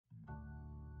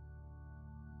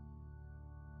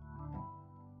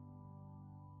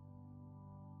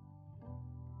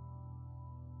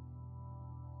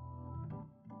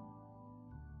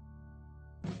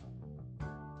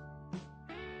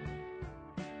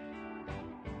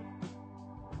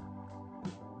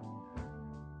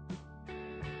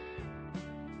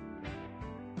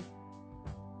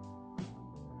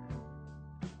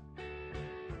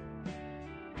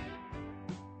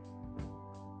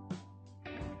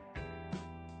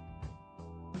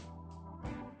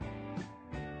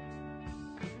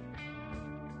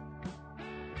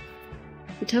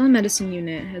The telemedicine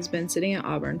unit has been sitting at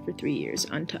Auburn for 3 years,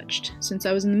 untouched. Since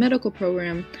I was in the medical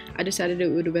program, I decided it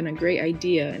would have been a great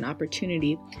idea and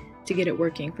opportunity to get it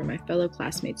working for my fellow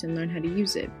classmates and learn how to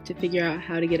use it, to figure out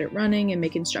how to get it running and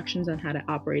make instructions on how to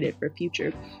operate it for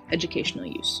future educational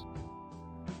use.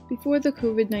 Before the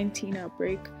COVID-19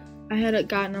 outbreak, I had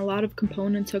gotten a lot of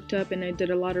components hooked up and I did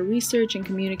a lot of research and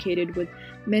communicated with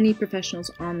many professionals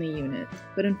on the unit,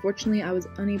 but unfortunately I was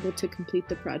unable to complete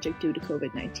the project due to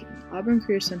COVID-19. Auburn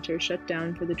Career Center shut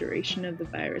down for the duration of the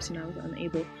virus and I was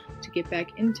unable to get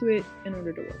back into it in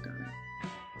order to work on it.